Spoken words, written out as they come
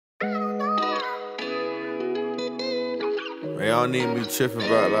Man, y'all need me tripping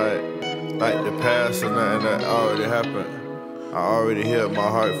about like the past or nothing that already happened. I already healed my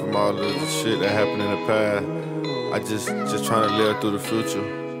heart from all of the shit that happened in the past. I just trying to live through the future.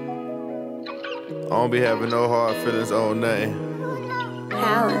 I don't be having no hard feelings on nothing.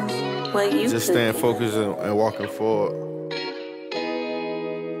 Palaze, what you Just staying focused and walking forward.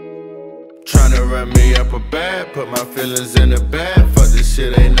 Tryna run me up a bag, put my feelings in the bag. Fuck this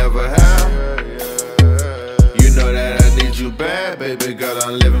shit ain't never had. You know that I need you bad, baby girl,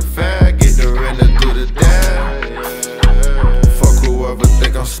 I'm living fat. Get the rent to do the dab. Fuck whoever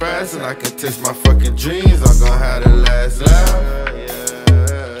think I'm spazzing, I can taste my fucking dreams. I'm gon' have the last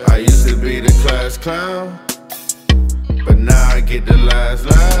laugh. I used to be the class clown, but now I get the last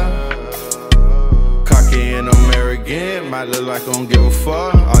laugh. Cocky and I'm arrogant, might look like I don't give a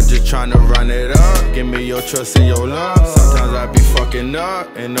fuck. I'm just tryna run it up, give me your trust and your love. Sometimes I be fucking up,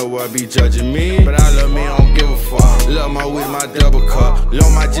 and no one be judging me, but I love me, I don't give a fuck. Love my weed, my double cup. Lil'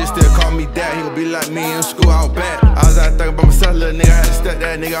 my just still call me dad, he'll be like me in school out back. I was out thinking about myself, little nigga, I had to step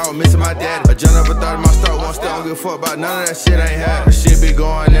that nigga, I was missing my dad. I just never thought of my start, one step, I don't give a fuck about none of that shit I ain't had. The shit be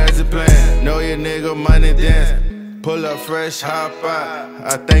going as a plan, know your nigga money dance. Pull up fresh, hop out,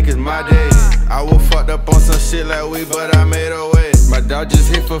 I think it's my day. I was fucked up on some shit like we, but I made a way. My dog just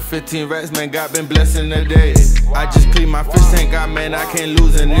hit for 15 racks, man, God been blessing the day. I just clean my fish tank out, man, I can't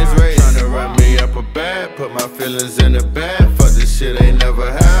lose in this race. Tryna run me up a bag, put my feelings in the bag. Fuck this shit ain't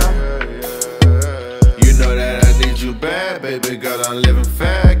never had. You know that I need you bad, baby girl, I'm living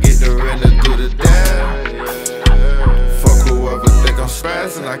fat. Get the rent to do the dab. Fuck whoever think I'm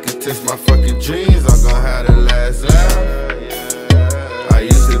spazzing, I can taste my fucking dreams. I'm gon' have the last laugh. I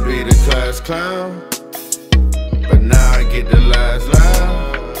used to be the class clown, but now I get the last laugh.